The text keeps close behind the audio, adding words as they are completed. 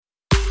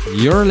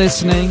You're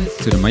listening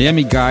to the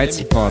Miami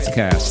Guides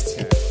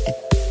podcast.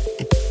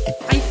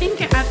 I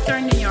think after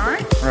New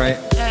York, Right.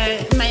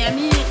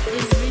 Miami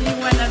is really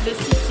one of the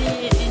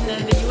cities in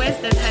the US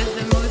that has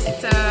the most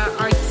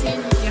art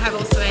scene. You have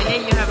also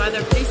LA, you have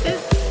other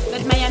places,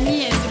 but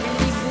Miami is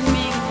really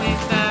booming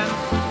with,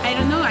 I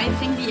don't know, I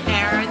think the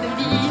air, the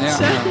beach,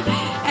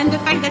 and the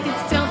fact that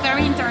it's still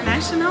very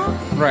international.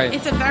 Right.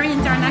 It's a very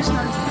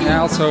international scene. And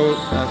also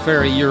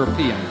very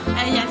European.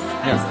 Yes,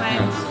 that's why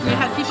you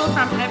have people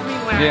from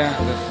everywhere. Yeah,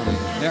 definitely.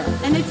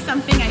 Yeah. And it's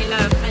something I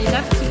love. I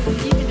love to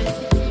live in a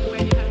city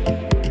where you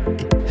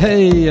have...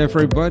 Hey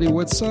everybody,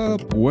 what's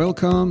up?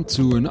 Welcome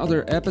to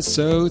another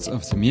episode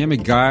of the Miami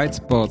Guide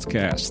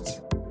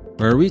podcast,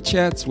 where we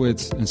chat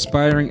with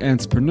inspiring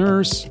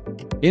entrepreneurs,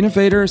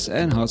 innovators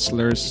and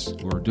hustlers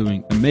who are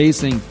doing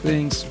amazing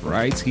things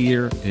right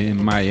here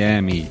in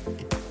Miami.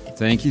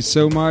 Thank you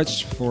so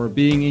much for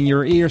being in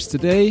your ears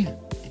today.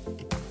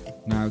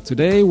 Now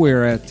today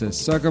we're at the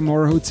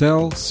Sagamore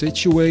Hotel,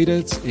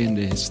 situated in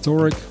the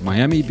historic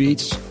Miami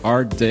Beach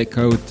Art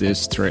Deco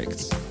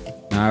district.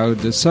 Now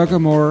the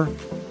Sagamore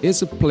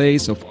is a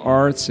place of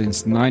art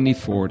since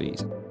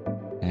 1940s.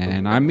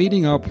 And I'm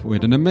meeting up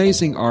with an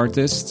amazing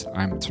artist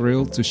I'm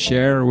thrilled to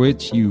share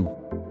with you.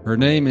 Her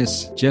name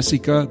is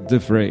Jessica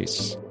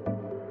Vreeze.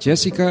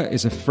 Jessica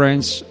is a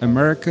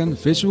French-American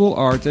visual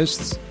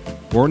artist,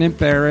 born in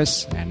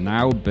Paris and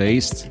now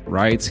based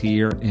right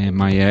here in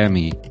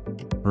Miami.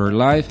 Her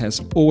life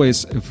has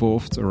always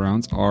evolved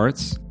around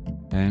art,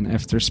 and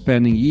after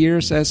spending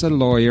years as a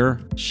lawyer,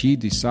 she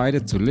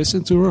decided to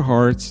listen to her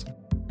heart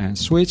and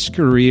switch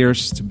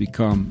careers to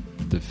become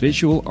the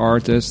visual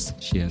artist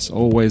she has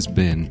always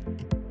been.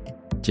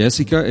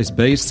 Jessica is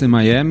based in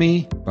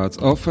Miami,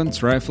 but often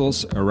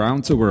travels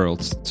around the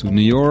world to New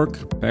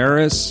York,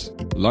 Paris,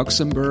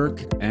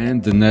 Luxembourg,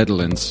 and the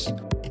Netherlands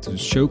to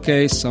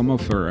showcase some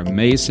of her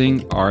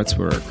amazing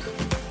artwork.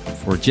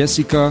 For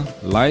Jessica,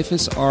 life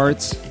is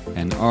art,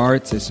 and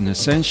art is an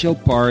essential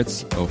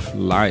part of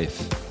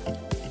life.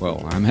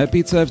 Well, I'm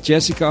happy to have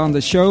Jessica on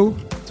the show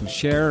to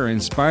share her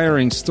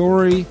inspiring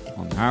story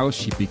on how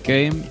she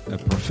became a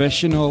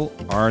professional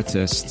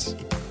artist.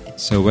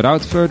 So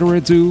without further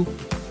ado,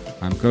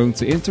 I'm going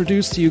to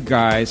introduce to you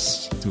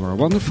guys to our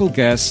wonderful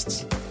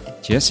guest,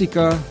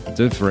 Jessica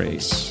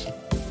Vreeze.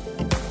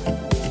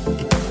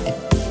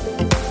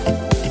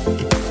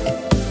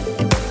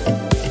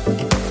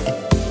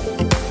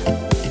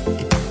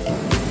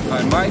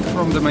 I'm Mike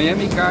from the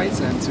Miami Guide,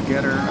 and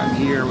together I'm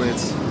here with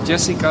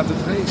Jessica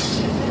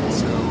Vreeze.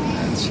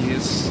 And she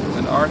is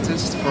an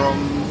artist from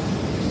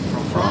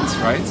France,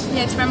 right?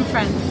 Yes, from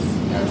France.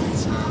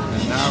 Yes.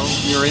 And now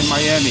you're in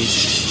Miami.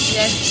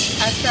 Yes,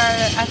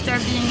 after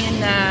being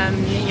in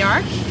New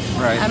York,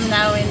 right. I'm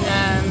now in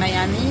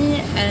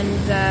Miami,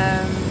 and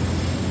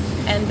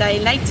I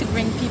like to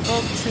bring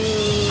people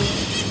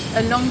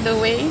along the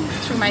way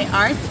through my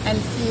art and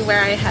see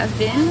where I have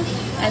been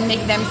and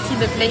make them see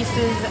the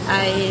places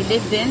I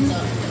lived in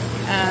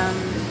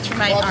through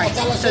my art.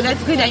 So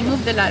that's good. I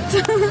moved a lot.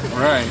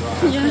 Right.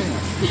 Yeah.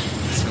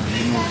 So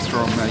you moved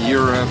from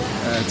Europe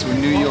to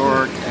New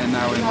York and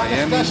now in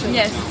Miami.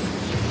 Yes.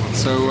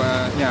 So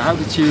how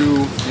did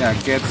you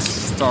get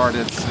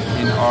started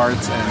in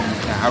art,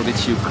 and how did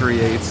you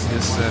create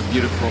this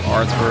beautiful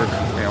artwork,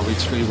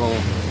 which we will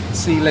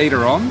see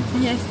later on?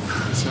 Yes.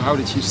 So how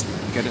did you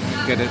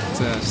get it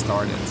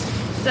started?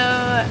 So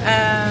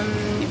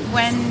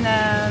when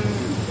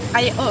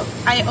I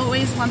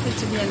always wanted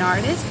to be an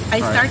artist. I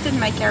started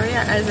my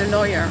career as a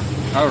lawyer.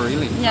 Oh,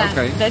 really? Yeah,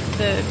 okay. That's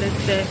the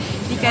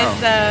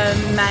because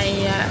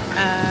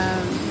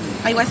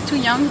I was too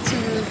young to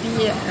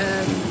be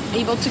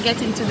able to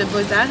get into the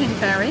Beaux-Arts in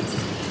Paris.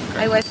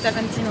 Okay. I was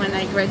 17 when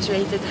I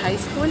graduated high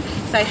school,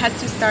 so I had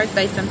to start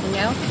by something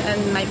else,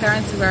 and my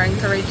parents were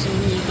encouraging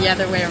me the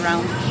other way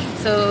around.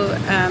 So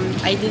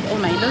I did all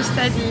my law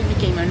study,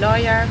 became a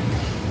lawyer,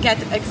 got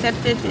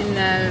accepted in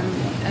a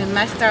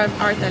Master of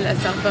Art at La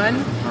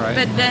Sorbonne, right.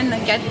 But then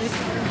got this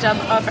job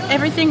offer.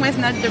 Everything was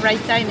not the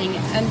right timing,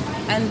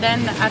 and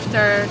then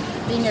after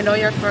being a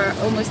lawyer for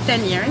almost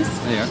 10 years,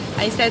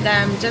 I said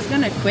I'm just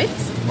going to quit.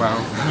 Wow,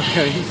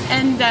 okay.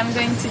 And I'm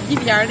going to be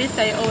the artist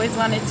I always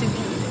wanted to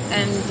be,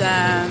 and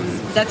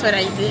that's what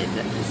I did.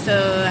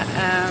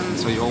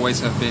 So you always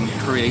have been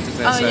creative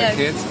as a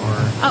kid,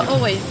 or? Oh,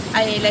 always.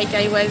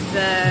 I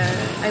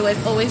was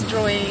always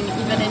drawing.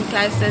 Even in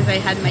classes, I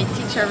had my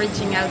teacher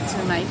reaching out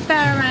to my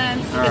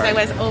parents because I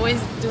was always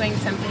doing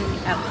something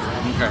else.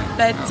 Okay.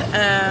 But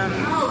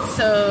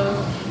so,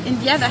 in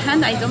the other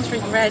hand, I don't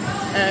regret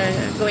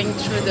going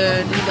through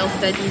the legal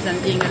studies and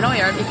being a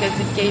lawyer, because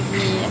it gave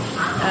me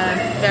a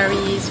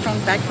very strong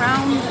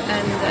background,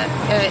 and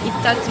it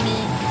taught me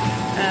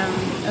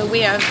a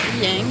way of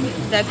being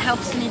that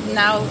helps me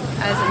now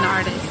as an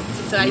artist.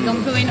 So I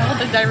don't go in all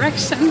the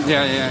directions.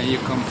 Yeah, you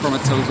come from a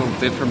total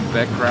different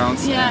background,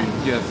 and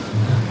you have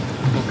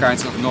all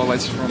kinds of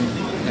knowledge from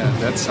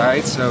that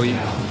side. So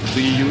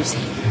do you use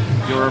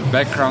your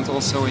background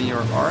also in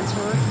your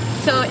artwork?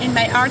 So in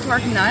my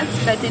artwork, not,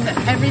 but in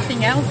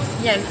everything else,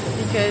 yes,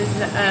 because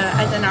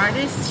as an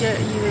artist, you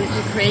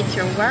create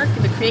your work.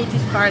 The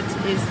creative part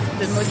is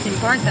the most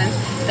important,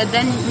 but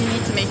then you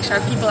need to make sure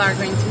people are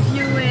going to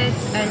view it,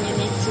 and you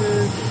need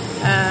to,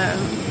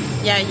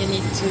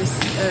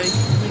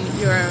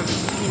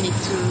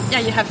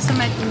 you have so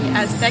many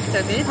aspects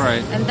of it,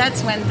 right. And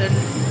that's when the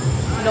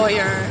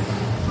lawyer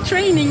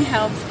training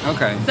helps.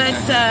 Okay.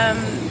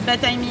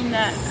 But I mean,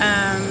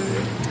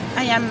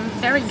 I am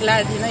very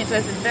glad. It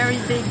was a very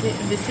big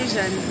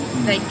decision,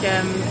 like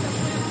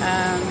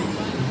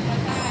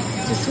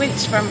to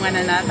switch from one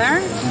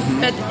another. Mm-hmm.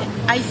 But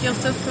I feel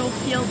so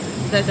fulfilled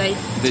that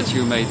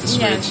you made the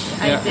switch.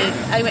 Yes, I did.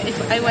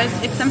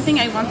 It's something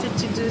I wanted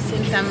to do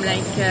since I'm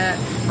like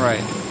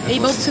right.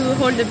 able to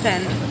hold a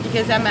pen,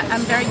 because I'm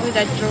very good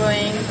at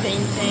drawing,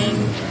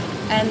 painting.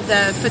 And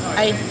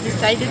I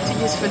decided to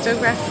use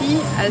photography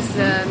as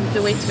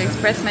the way to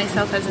express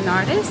myself as an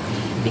artist,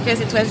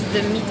 because it was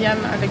the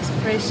medium of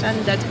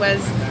expression that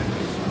was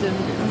the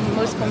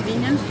most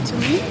convenient to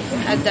me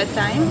at that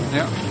time.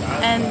 Yeah.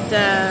 And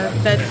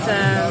but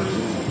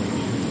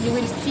you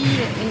will see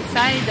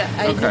inside.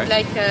 I did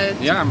like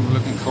I'm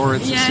looking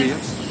forward to see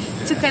it.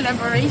 2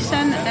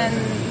 collaboration, and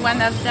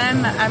one of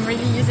them I'm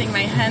really using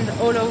my hand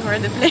all over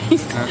the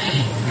place.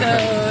 So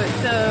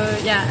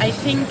yeah, I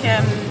think.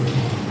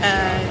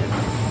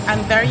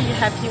 I'm very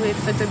happy with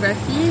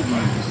photography,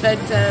 but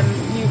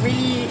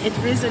it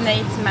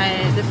resonates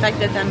the fact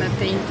that I'm a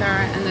painter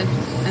and that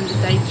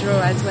I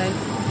draw as well.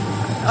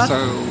 So,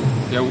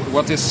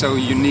 what is so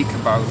unique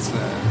about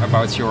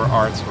your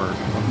artwork?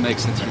 What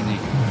makes it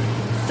unique?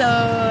 So,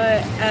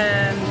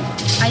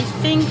 I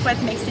think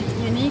what makes it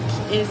unique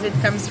is it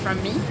comes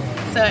from me.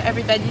 So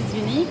everybody's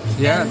unique.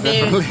 Yeah, and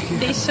definitely.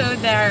 They show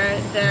their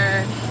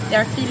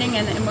feeling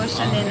and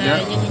emotion in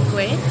a unique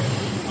way.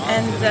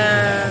 And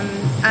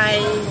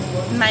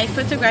my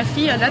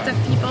photography, a lot of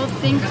people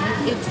think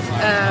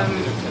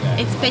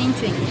it's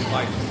painting.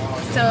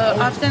 So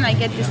often I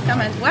get this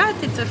comment, what?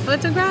 It's a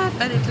photograph,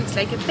 but it looks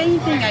like a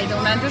painting. I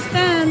don't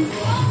understand.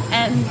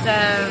 And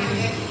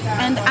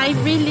I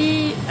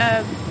really,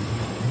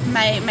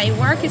 my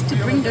work is to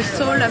bring the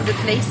soul of the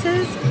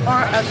places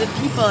or of the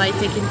people I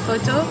take in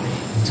photo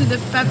to the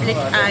public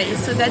eye,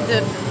 so that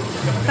the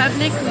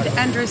public would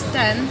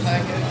understand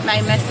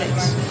my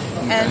message.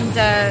 And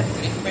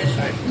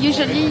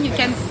usually you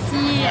can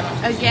see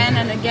again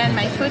and again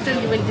my photo,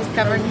 you will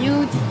discover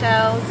new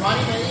details,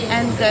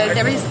 and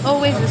there is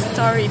always a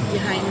story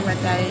behind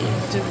what I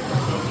do.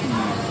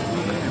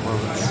 Okay, well,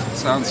 it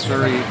sounds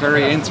very,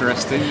 very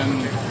interesting.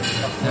 And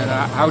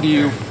how do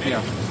you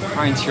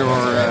find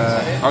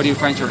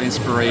your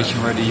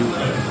inspiration? Where do you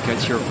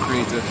get your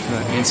creative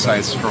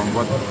insights from?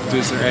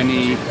 Is there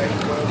any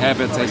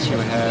habit that you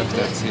have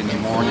that in the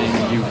morning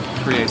you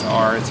create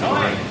art, or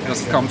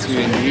does it come to you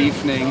in the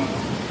evening?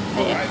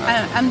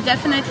 I'm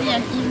definitely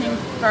an evening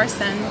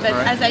person, but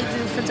as I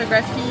do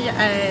photography,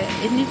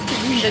 it needs to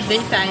be in the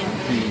daytime,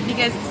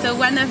 because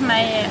one of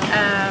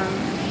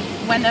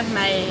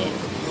my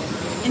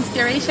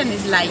inspiration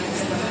is light.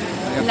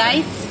 Yep.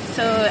 Light.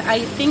 So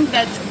I think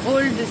that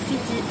all the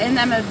city, and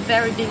I'm a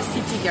very big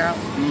city girl,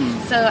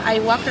 so I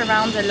walk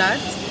around a lot.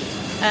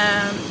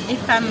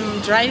 If I'm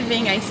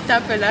driving, I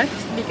stop a lot,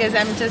 because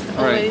I'm just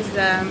always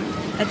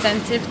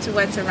attentive to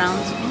what's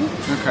around me.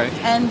 Okay.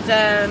 And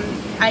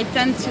I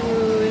tend to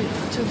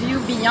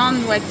view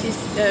beyond what you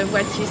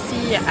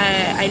see.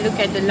 I look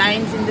at the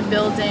lines in the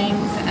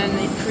buildings, and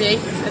it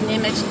creates an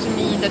image to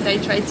me that I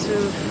try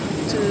to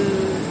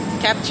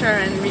capture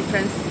and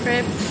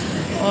retranscribe.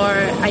 Or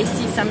I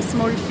see some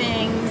small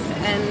things,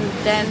 and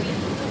then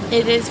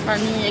it is for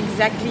me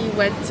exactly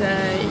what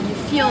you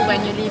feel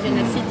when you live in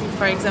a city.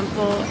 For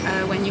example,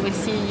 when you will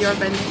see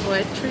urban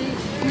poetry,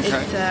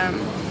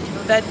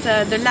 but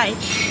the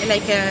light,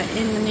 like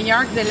in New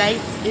York, the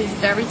light is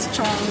very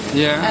strong.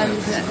 Yeah, I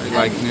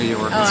like New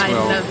York as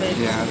well. I love it.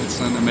 Yeah, it's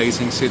an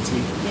amazing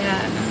city. Yeah,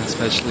 and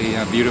especially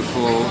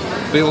beautiful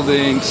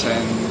buildings,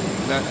 and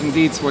that,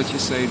 indeed, what you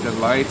say, the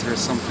light or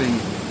something.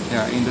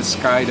 Yeah, in the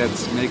sky that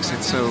makes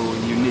it so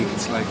unique.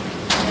 It's like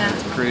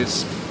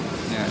crisp.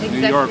 Yeah,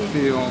 exactly. New York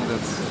feel. I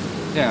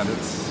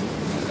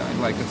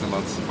like it a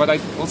lot. But I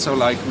also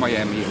like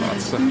Miami a lot.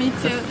 So. Me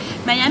too.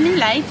 Miami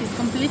light is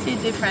completely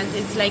different.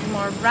 It's like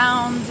more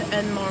round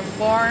and more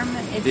warm.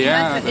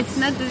 It's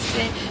not the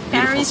same.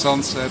 Beautiful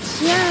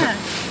sunsets. Yeah,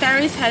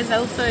 Paris has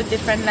also a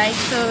different light.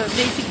 So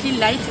basically,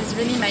 light is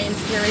really my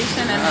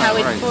inspiration and how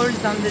it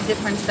falls on the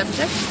different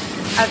subjects.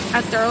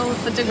 After all,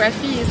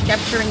 photography is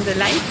capturing the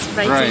light,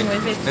 writing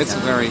with it. It's a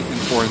very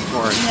important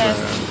part. Yes.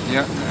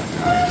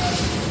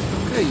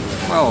 Okay,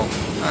 well,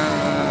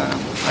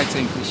 I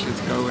think we should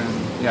go and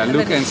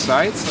look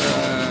inside.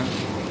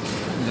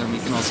 And then we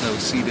can also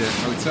see the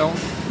hotel.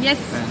 Yes.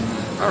 And,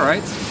 all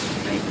right.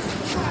 Great.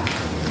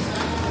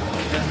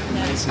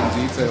 Amazing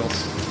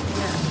details.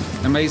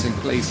 Amazing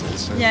place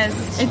also. Yes,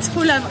 it's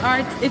full of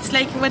art. It's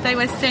like what I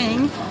was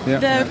saying.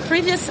 The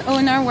previous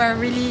owner were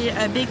really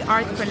a big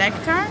art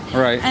collector,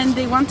 right? And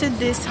they wanted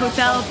this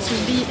hotel to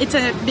be. It's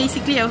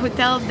basically a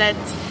hotel that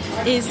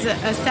is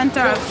a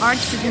center of art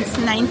since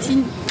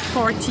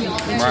 1940,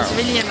 which is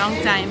really a long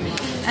time.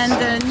 And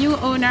the new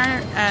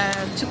owner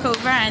took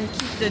over and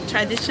keep the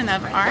tradition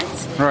of art.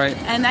 Right.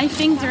 And I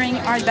think during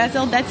Art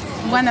Basel, that's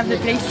one of the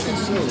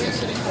places.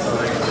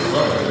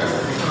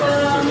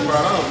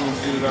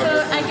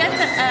 So I got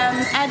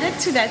added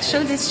to that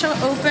show. This show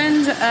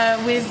opened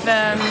with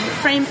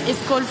Frame.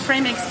 It's called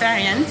Frame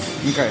Experience.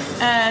 Okay.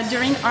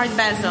 During Art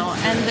Basel,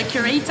 and the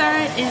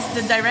curator is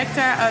the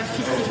director of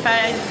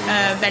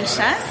 55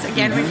 Bellechasse, a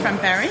gallery from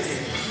Paris.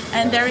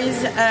 And there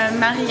is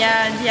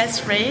Maria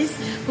Diaz-Reyes,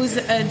 who's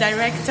a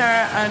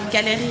director of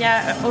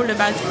Galeria, all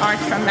about art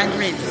from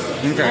Madrid.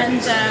 Okay.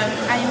 And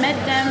I met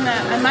them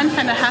a month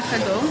and a half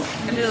ago,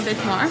 a little bit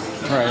more.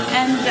 Right.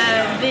 And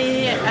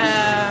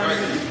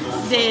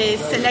they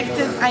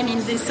selected,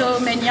 they saw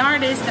many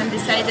artists and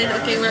decided,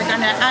 okay, we're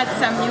going to add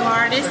some new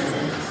artists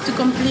to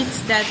complete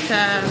that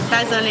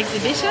Basel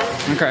exhibition.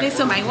 Okay. They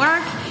saw my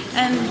work.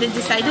 And they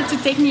decided to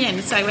take me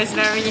in, so I was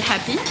very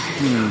happy.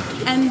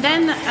 And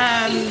then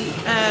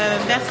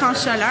Bertrand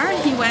Scholler,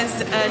 he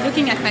was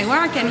looking at my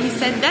work and he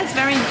said, that's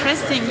very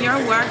interesting, your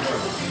work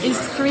is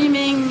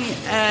screaming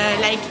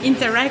like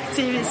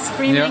interactive,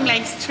 screaming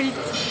like street.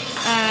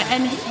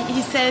 And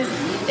he says,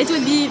 it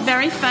would be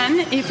very fun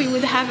if we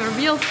would have a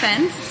real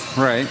fence.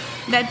 Right.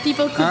 That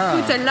people could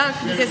put a lock,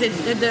 because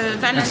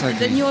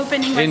the new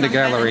opening was in the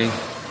gallery.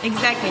 Valentine.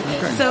 Exactly.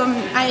 Okay. So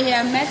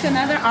I met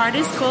another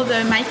artist called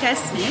Micah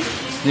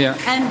Smith. Yeah.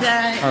 And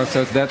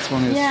so that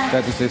one is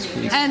that is this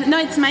piece. And no,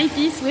 it's my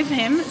piece with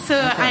him. So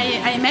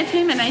I met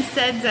him and I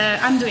said,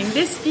 I'm doing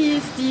this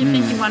piece. Do you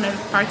think you want to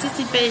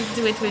participate?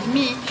 Do it with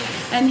me.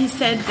 And he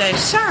said,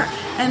 sure.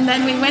 And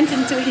then we went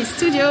into his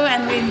studio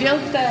and we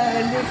built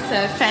this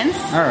fence.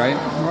 All right.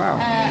 Wow.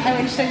 I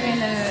will show you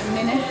in a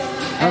minute.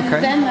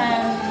 And then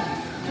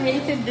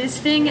created this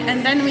thing,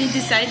 and then we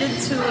decided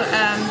to,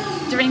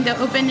 during the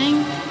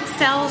opening,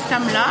 sell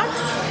some locks,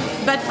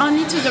 but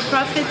only to the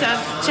profit of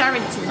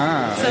charity.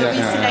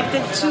 We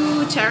selected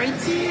two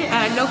charity,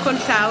 Local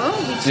Tao,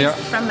 which is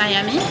from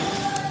Miami,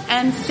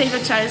 and Save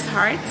a Child's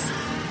Heart.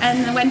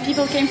 And when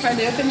people came for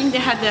the opening, they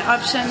had the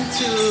option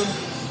to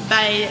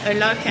buy a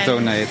lock and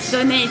donate,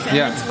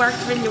 and it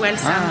worked really well,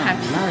 so I'm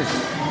happy. Nice.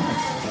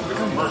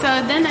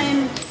 So then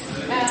I'm...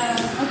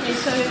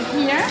 so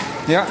here...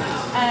 Yeah,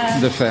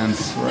 the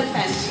fence. Right. The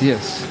fence.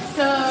 Yes.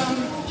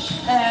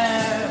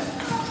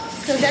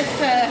 So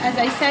that's, as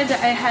I said,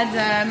 I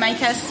had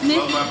Micah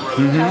Smith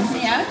who helped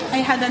me out.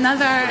 I had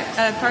another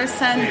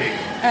person,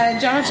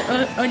 George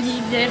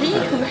Olivieri,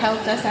 who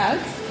helped us out.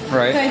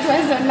 Right. So it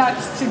was a lot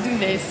to do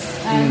this,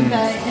 and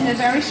in a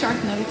very short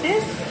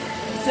notice.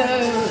 So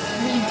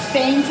we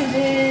painted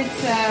it.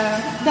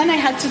 Then I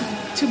had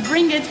to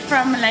bring it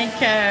from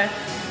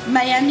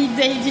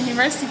Miami-Dade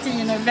University,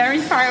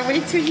 very far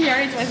away to here.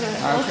 It was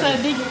also a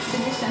big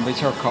expedition.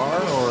 With your car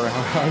or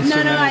how? No,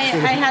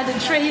 I had a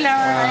trailer.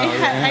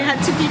 I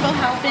had two people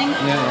helping.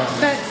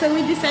 But so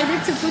we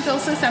decided to put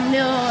also some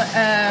little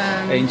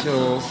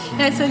angels.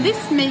 So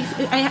this makes.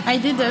 I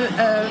did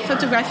a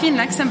photography in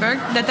Luxembourg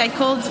that I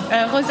called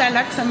Rosa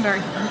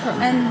Luxembourg,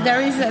 and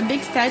there is a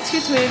big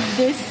statue with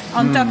this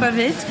on top of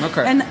it.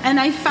 Okay. And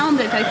I found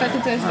it. I thought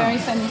it was very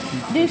funny.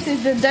 This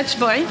is the Dutch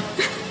boy.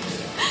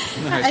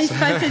 Nice. I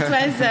thought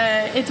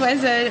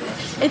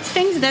it's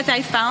things that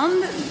I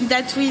found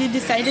that we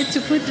decided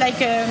to put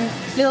like a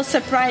little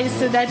surprise,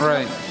 so that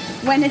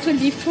when it will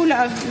be full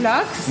of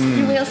locks,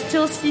 you will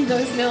still see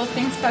those little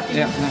things popping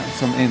up.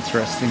 Some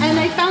interesting. And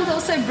I found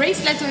also a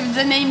bracelet with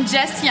the name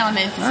Jessie on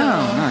it. So,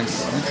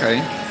 nice.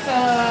 Okay. So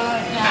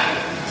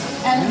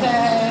and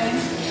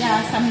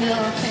some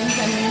little things,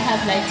 and we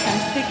have like some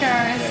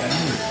stickers,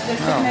 the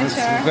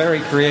signature. It's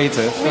very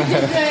creative. We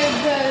did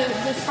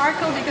the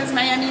sparkle because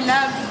Miami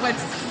love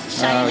what's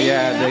shiny.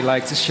 They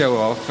like to show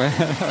off.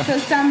 So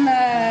some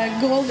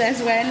gold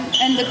as well,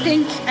 and the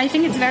pink. I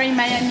think it's very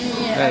Miami.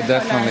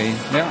 Definitely,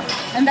 colors.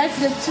 And that's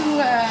the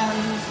two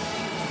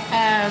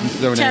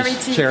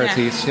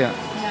charities. Yeah.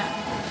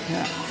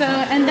 So,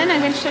 and then I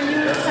will show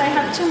you. So I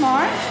have two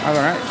more. All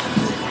right.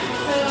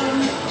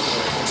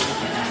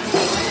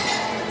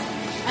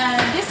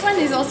 This one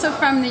is also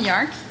from New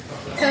York.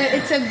 So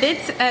it's a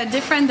bit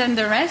different than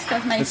the rest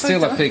of my It's photo.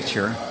 still a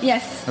picture.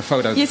 Yes. A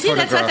photo. You see,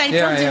 photograph. that's what I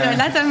told you. A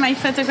lot of my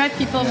photograph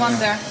people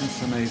wonder.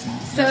 It's amazing.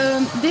 So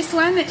this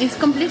one is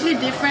completely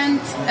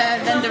different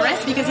than the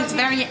rest because it's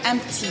very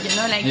empty.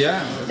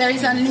 There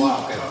is only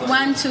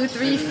 1, 2,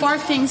 3, 4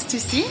 things to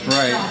see.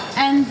 Right.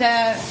 And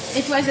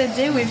it was a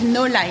day with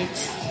no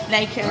light.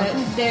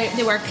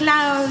 There were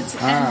clouds,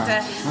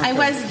 and I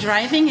was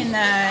driving in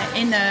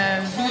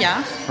a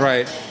via.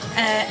 Right.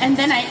 And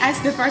then I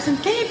asked the person,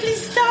 can you please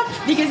stop?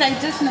 Because I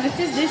just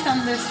noticed this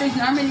on the street.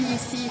 Normally you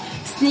see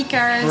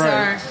sneakers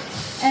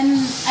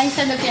and I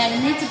said, okay, I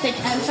need to take...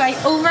 And so I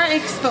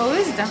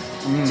overexposed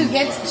to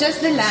get just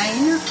the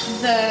line,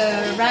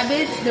 the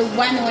rabbit, the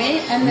one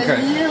way, and the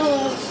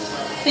little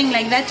thing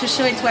like that to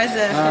show it was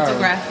a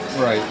photograph.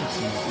 Right.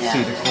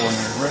 See the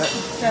corner. Right.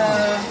 So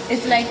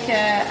it's like,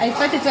 I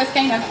thought it was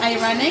kind of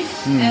ironic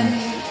and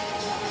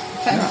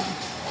fun.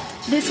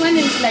 This one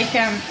is like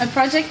a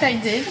project I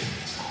did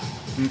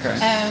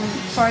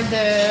for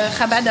the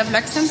Chabad of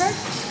Luxembourg.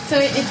 So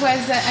it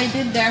was I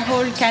did their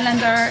whole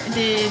calendar.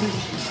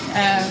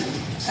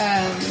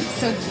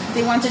 So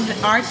they wanted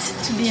art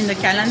to be in the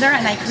calendar,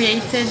 and I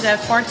created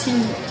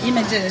 14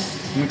 images.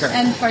 Okay.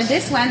 And for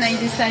this one, I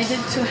decided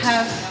to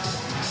have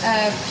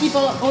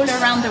people all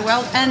around the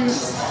world, and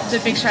the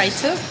picture I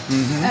took,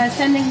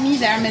 sending me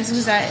their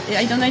mezuzah.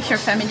 I don't know if you're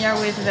familiar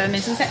with the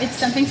mezuzah. It's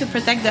something to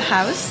protect the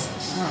house.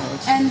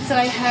 Oh, and so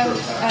I have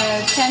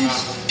 10.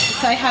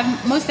 So I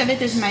have most of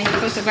it is my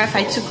photograph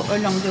I took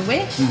along the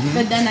way,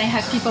 but then I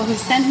have people who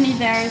send me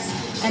theirs,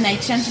 and I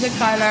change the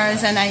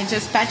colors, and I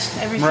just patched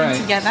everything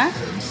together.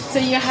 So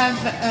you have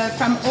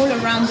from all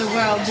around the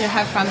world. You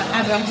have from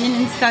Aberdeen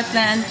in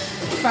Scotland,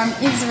 from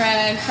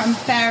Israel, from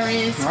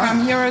Paris,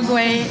 from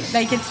Uruguay.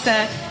 Like it's,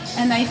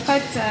 and I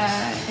thought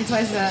it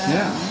was a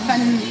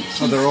fun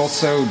piece. Oh, they're all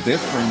so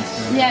different.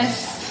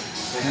 Yes.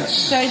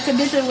 So it's a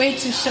bit a way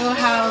to show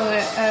how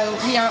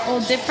we are all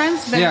different,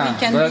 but we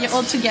can be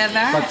all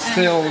together. But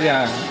still,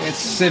 it's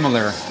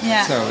similar.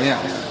 Yeah. So,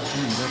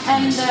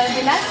 and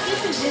the last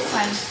piece is this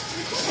one.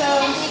 So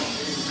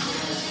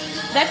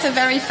that's a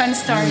very fun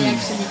story,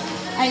 actually.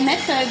 I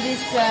met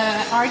this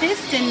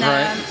artist in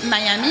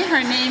Miami.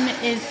 Her name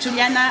is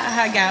Juliana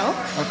Ragao.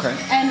 Okay.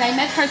 And I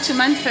met her 2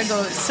 months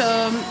ago.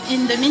 So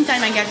in the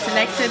meantime, I got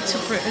selected to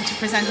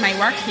present my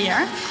work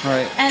here.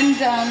 Right. And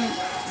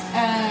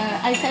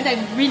I said I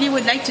really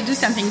would like to do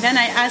something. Then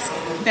I asked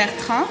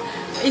Bertrand,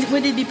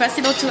 would it be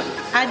possible to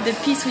add the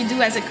piece we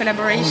do as a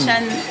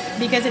collaboration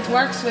because it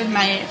works with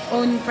my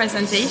own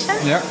presentation?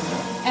 Yeah.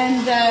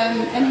 And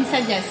he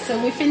said yes. So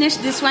we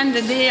finished this one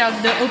the day of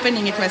the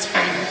opening. It was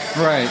framed.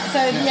 Right. So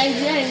the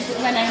idea is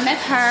when I met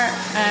her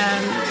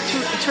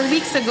 2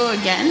 weeks ago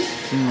again,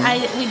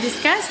 we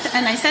discussed,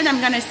 and I said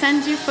I'm going to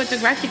send you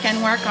photograph you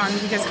can work on,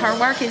 because her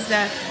work is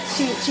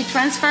she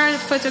transferred a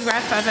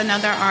photograph of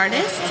another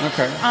artist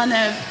on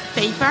a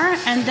paper,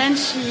 and then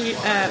she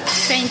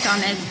paint on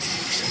it.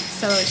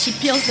 So she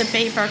peels the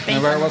paper.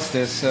 And where was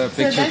this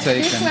picture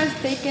taken? This was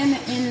taken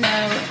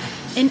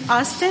in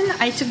Austin.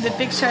 I took the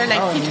picture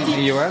like 15 in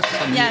the US?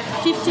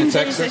 15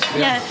 days ago.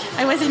 Yeah,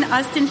 I was in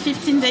Austin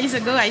 15 days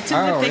ago. I took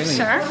the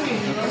picture.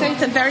 Really? So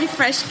it's a very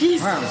fresh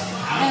piece. Wow.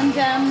 And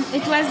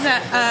it was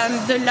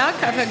the lock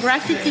of a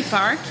graffiti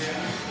park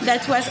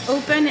that was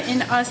open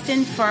in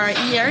Austin for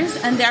years,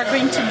 and they are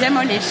going to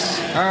demolish.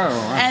 Oh,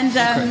 wow. And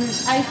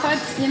I thought,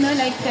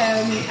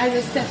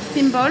 as a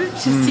symbol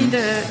to see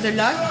the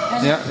lock,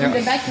 and in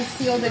the back you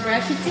see all the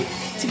graffiti,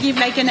 to give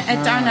like an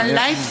eternal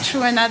life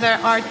through another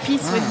art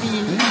piece would be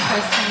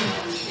interesting.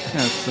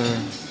 Yeah, it's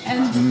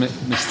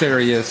a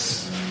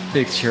mysterious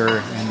picture,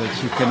 and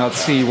that you cannot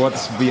see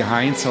what's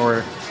behind,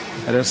 or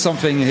there's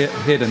something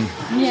hidden.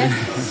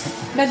 Yes.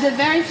 But the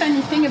very funny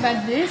thing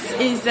about this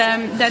is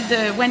that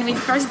when we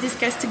first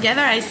discussed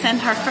together, I sent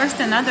her first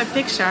another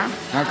picture.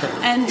 Okay.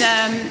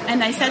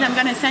 And I said, I'm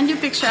going to send you a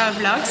picture of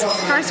locks.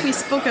 First we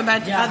spoke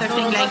about other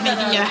things, like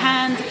maybe a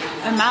hand,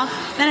 a mouth.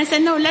 Then I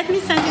said, no, let me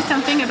send you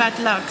something about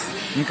locks.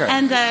 Okay.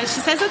 And she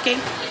says, okay.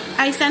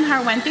 I sent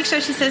her one picture.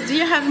 She says, do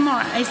you have more?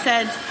 I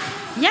said,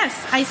 yes.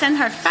 I sent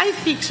her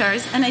 5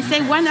 pictures. And I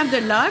say one of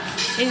the lock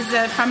is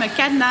from a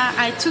cadena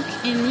I took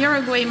in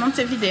Uruguay,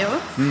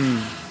 Montevideo.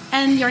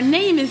 And your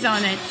name is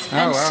on it.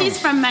 And she's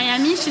from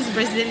Miami. She's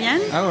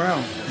Brazilian. Oh, wow.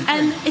 Okay.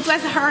 And it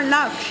was her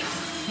lock.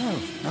 Oh,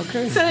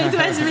 okay. So it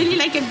was really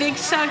like a big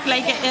shock,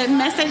 like a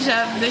message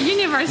of the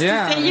universe to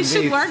say you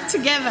should work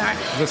together.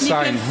 The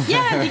sign.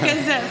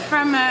 Because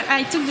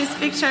I took this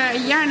picture a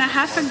year and a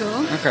half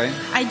ago. Okay.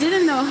 I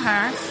didn't know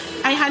her.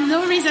 I had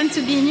no reason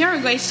to be in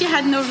Uruguay. She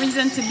had no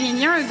reason to be in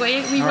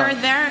Uruguay. We were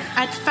there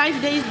at 5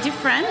 days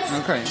difference.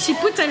 Okay. She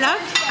put a lock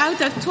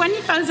out of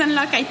 20,000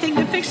 lock. I take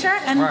the picture,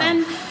 and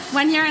then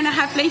 1 year and a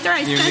half later,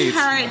 I sent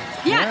her it.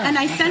 And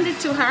I sent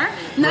it to her,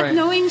 not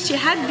knowing she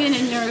had been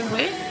in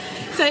Uruguay.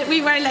 So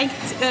we were like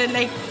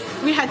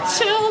we had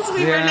chills.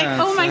 We were like,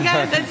 oh my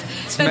God,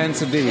 it's meant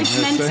to be.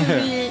 It's meant to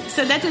be.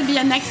 So that would be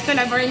a next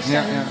collaboration.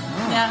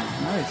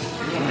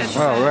 Nice.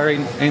 Well, very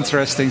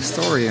interesting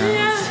story.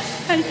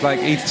 Like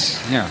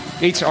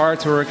each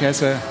artwork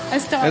has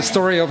a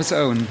story of its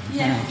own.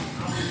 Yeah.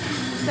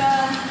 So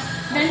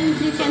then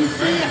you can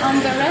see on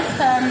the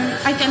rest,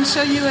 I can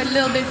show you a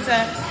little bit,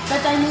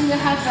 but I mean you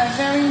have a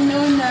very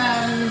known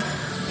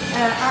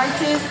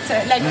artists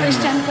like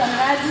Christian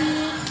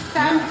Conradi. So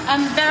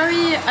I'm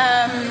very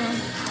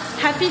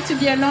happy to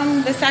be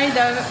along the side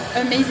of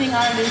amazing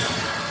artists.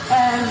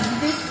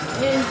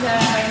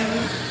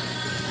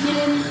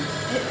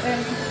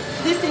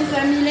 This is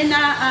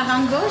Milena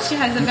Arango. She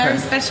has a very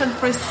special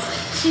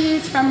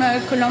She's from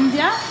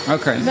Colombia,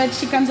 but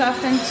she comes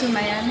often to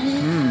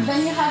Miami.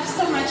 Then you have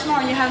so much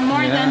more. You have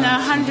more than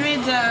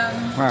 100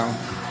 wow.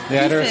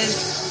 Yeah,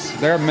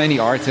 there are many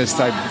artists,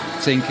 I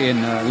think,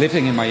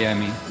 living in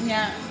Miami.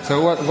 Yeah.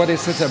 So what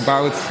is it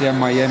about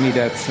Miami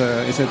that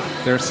is it?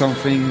 There's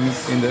something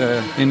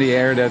in the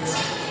air that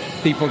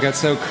people get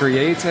so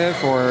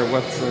creative, or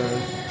what?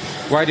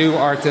 Why do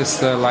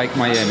artists like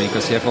Miami?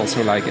 Because you have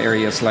also like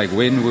areas like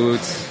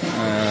Wynwood,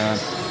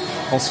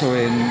 also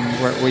in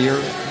where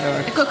you're...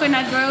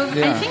 Coconut Grove.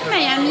 Yeah. I think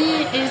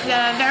Miami is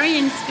a very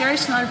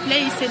inspirational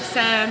place. It's,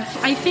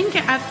 I think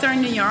after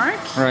New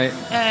York, right.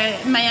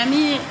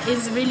 Miami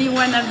is really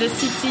one of the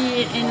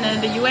cities in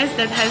the US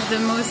that has the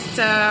most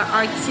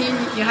art scene.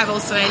 You have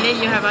also LA,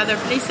 you have other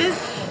places.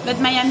 But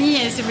Miami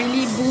is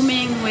really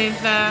booming with...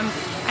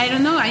 I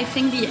don't know, I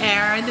think the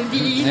air, the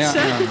beach,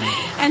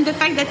 and the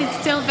fact that it's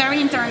still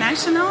very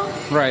international.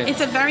 Right. It's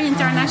a very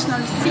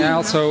international scene. Yeah,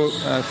 also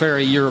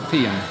very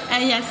European.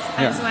 Yes,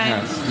 as well.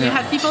 Yes, you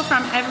have people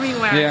from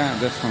everywhere. Yeah,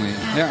 definitely.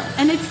 Yeah.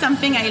 And it's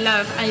something I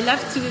love. I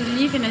love to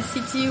live in a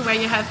city where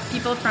you have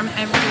people from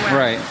everywhere.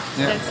 Right.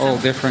 Yeah. All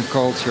different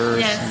cultures.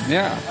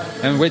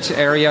 Yes. And which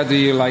area do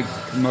you like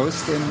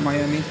most in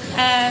Miami?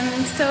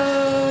 So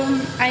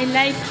I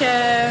like...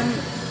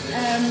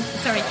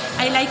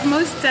 I like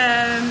most...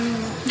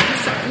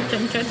 sorry, you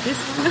can cut this.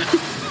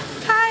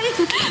 Hi!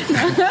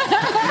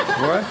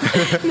 What?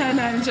 No,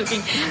 I'm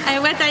joking.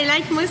 What I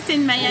like most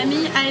in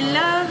Miami, I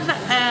love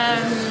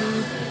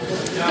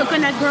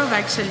Coconut Grove,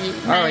 actually.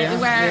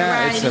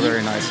 Where it's a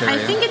very nice area. I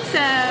think it's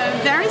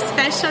very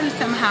special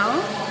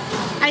somehow.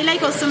 I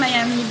like also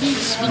Miami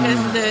Beach because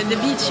the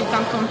beach you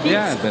can't compete.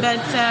 Yeah, but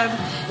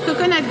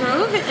Coconut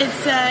Grove,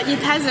 it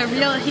has a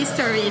real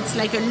history. It's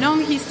like a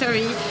long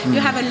history. You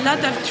have a lot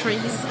of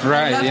trees.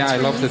 Right. I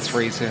love the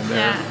trees in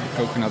there. Yeah.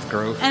 Coconut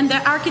Grove. And the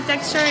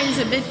architecture is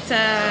a bit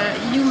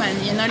human.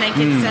 You know, like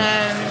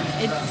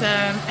it's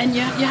and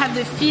you have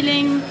the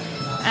feeling.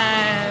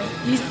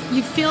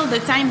 You feel the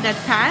time that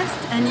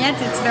passed, and yet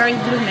it's very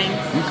blooming.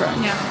 Okay.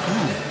 Yeah.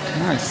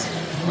 Nice.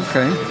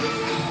 Okay.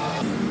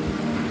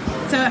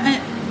 So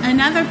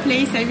another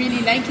place I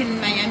really like in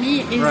Miami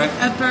is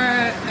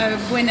Upper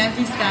Buena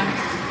Vista.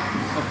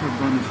 Upper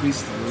Buena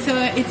Vista. So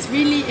it's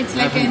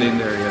like I haven't been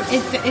there yet.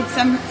 It's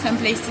some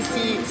place to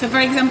see. So for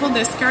example,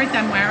 the skirt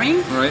I'm wearing,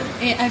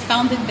 I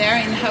found it there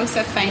in House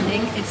of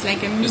Finding. It's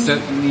like a mini. Is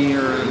that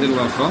near Little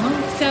Havana?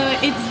 So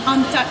it's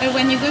on top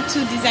when you go to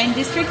Design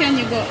District and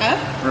you go up.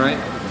 Right.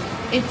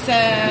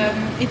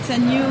 It's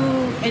new.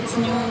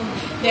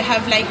 They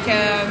have like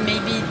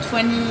maybe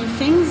 20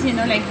 things, you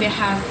know, like they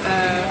have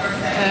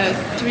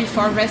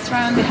 3-4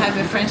 restaurants, they have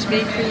a French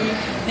bakery,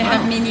 they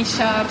have mini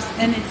shops,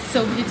 and it's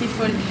so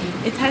beautiful.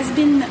 It has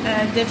been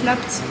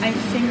developed, I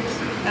think,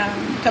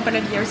 a couple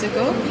of years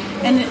ago,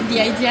 and the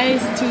idea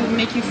is to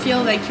make you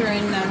feel like you're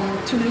in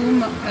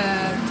Tulum,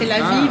 Tel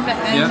Aviv,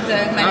 and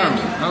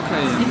Miami.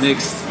 Okay,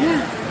 mixed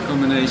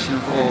combination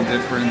of all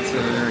different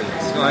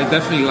areas. So I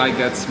definitely like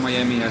that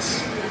Miami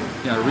has,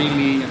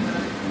 really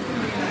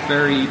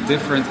very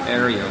different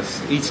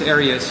areas. Each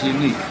area is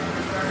unique.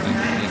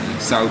 Like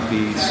South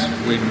Beach,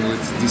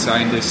 Wynwood,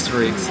 Design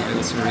District. I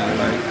also really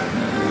like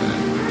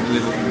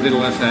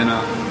Little Havana,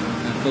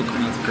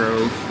 Coconut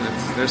Grove.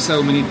 There's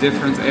so many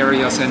different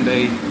areas, and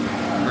they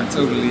are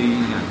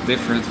totally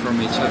different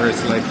from each other.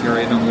 It's like you're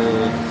in a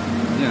whole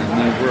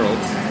new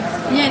world.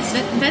 Yes,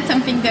 that's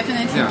something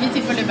definitely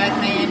beautiful about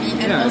Miami.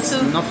 And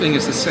also, nothing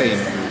is the same.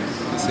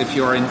 Because if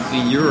you're in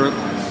Europe,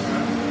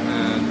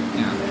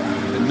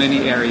 in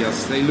many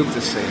areas they look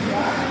the same.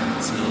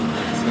 So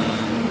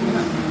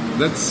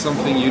that's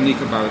something unique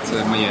about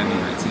Miami,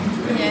 I think.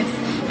 Yes,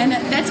 and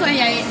that's why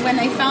when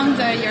I found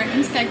your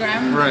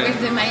Instagram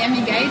with the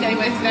Miami Guide, I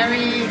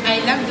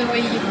love the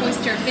way you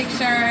post your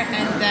picture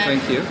and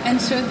thank you. And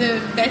show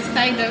the best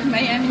side of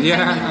Miami.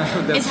 Yeah,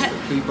 that's what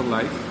people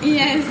like.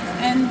 Yes,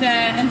 and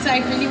so I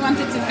really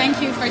wanted to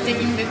thank you for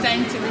taking the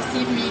time to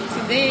receive me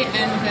today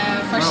and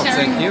for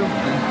sharing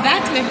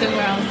that with the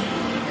world.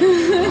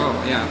 Well,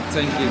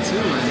 thank you too,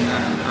 and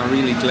I'm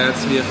really glad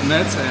we have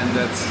met and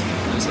that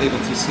I was able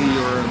to see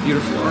your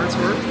beautiful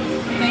artwork.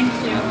 Thank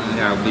you.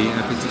 I'll be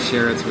happy to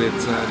share it with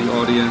the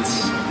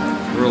audience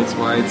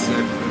worldwide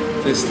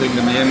visiting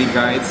the Miami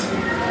Guide.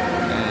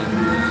 And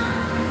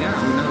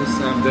who knows,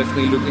 I'm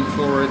definitely looking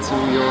forward to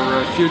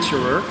your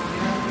future work.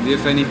 Do you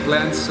have any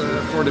plans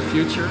for the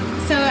future?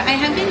 So I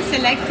have been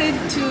selected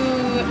to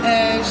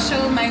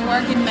show my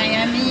work in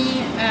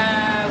Miami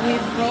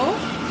with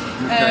Vreeze.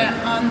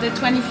 On the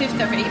 25th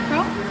of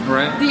April.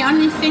 Right. The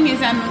only thing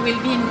is I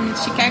will be in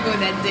Chicago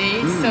that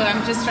day, so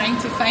I'm just trying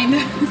to find a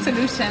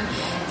solution.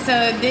 So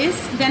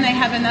then I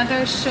have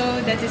another show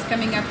that is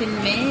coming up in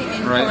May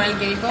in Coral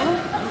Gable.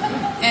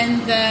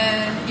 And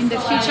in the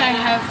future I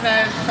have,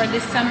 for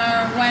this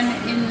summer, one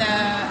in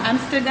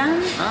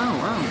Amsterdam. Oh,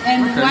 wow.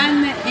 And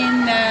one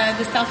in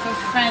the south of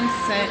France,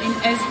 in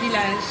Es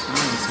Village.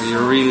 Oh, so you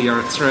really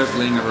are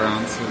traveling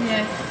around. So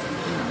yes.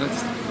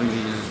 That's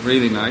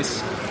really nice.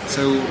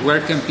 So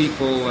where can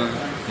people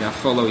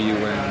follow you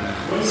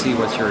and see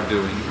what you're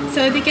doing?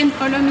 So they can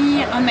follow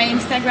me on my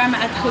Instagram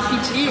at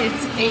Hopege,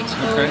 it's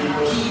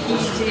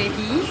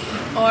Hopege,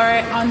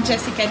 or on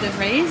Jessica de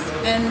Vreeze,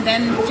 and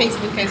then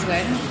Facebook as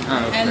well.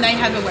 Oh, okay. And I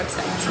have a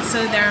website,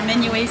 so there are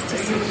many ways to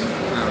see me.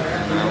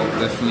 Okay, I will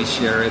definitely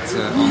share it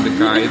on the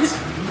guide.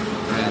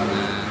 And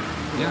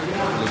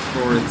I look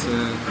forward to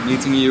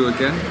meeting you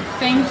again.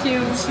 Thank you.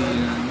 And see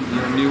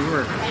your new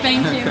work.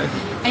 Thank you.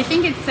 I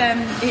think it's,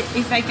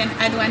 if I can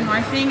add one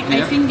more thing,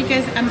 I think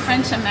because I'm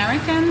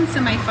French-American,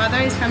 so my father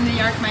is from New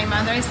York, my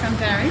mother is from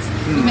Paris,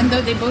 even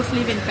though they both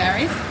live in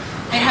Paris.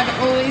 I have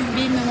always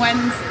been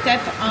one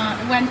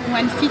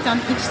feet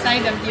on each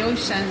side of the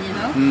ocean, you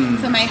know.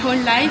 So my whole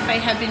life I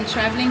have been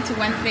traveling to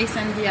one place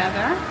and the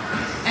other,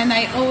 and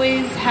I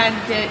always had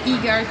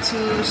eager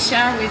to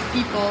share with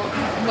people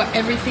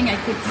everything I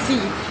could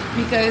see,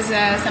 because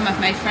some of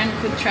my friends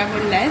could travel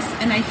less,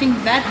 and I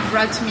think that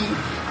brought me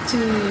to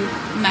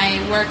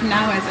my work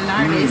now as an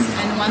artist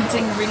and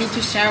wanting really to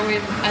share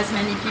with as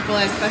many people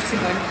as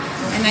possible.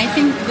 And I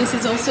think this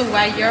is also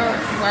why your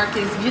work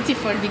is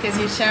beautiful, because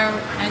you share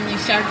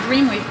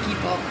dream with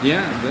people.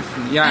 Yeah,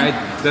 definitely. Yeah, I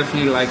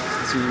definitely like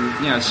to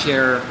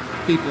share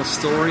people's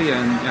story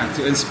and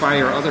to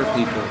inspire other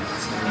people.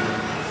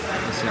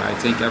 So, I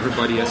think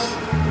everybody has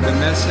a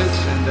message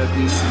and that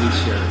needs to be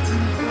shared.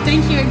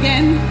 Thank you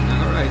again.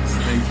 All right,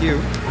 thank you.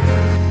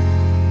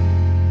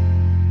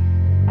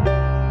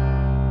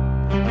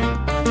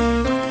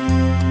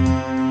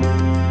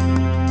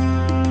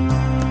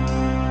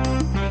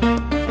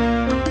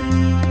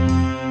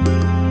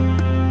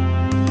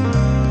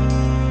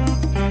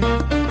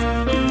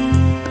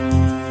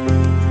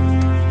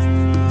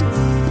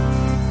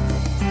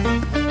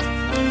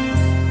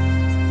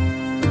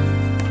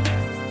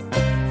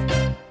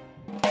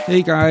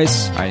 Hey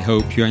guys, I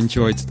hope you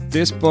enjoyed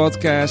this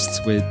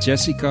podcast with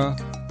Jessica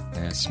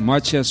as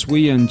much as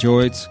we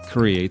enjoyed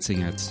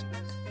creating it.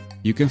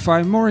 You can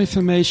find more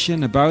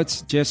information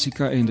about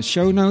Jessica in the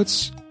show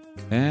notes,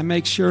 and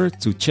make sure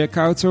to check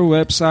out her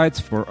website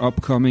for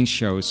upcoming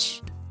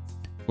shows.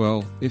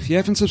 Well, if you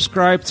haven't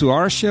subscribed to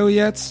our show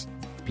yet,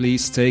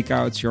 please take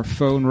out your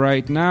phone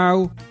right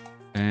now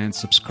and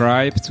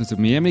subscribe to the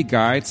Miami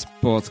Guide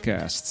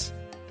podcast.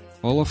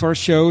 All of our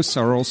shows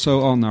are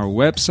also on our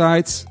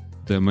website,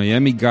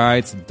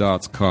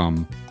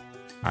 themiamiguide.com.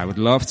 I would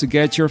love to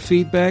get your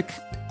feedback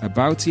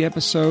about the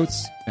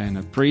episodes and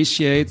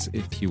appreciate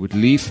if you would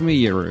leave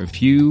me a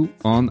review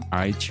on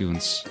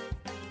iTunes.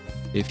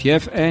 If you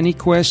have any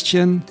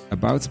question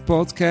about the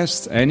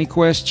podcast,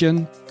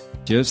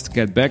 just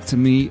get back to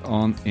me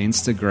on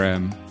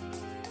Instagram.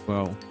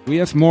 Well, we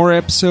have more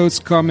episodes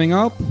coming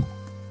up.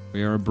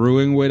 We are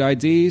brewing with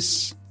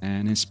ideas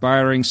and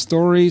inspiring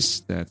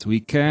stories that we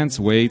can't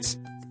wait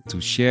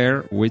to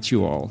share with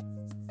you all.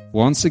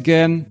 Once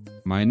again,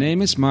 my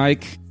name is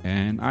Mike,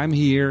 and I'm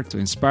here to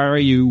inspire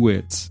you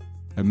with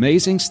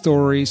amazing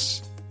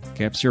stories,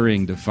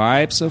 capturing the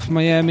vibes of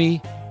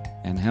Miami,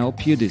 and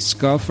help you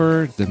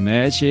discover the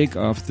magic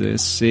of the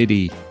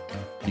city.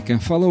 You can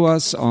follow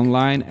us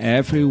online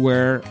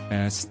everywhere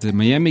as The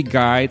Miami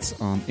Guide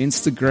on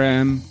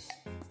Instagram,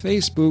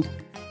 Facebook,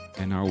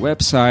 and our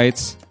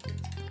website,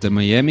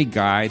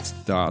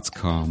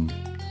 themiamiguide.com.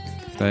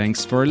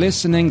 Thanks for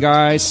listening,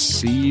 guys.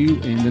 See you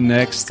in the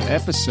next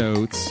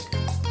episode.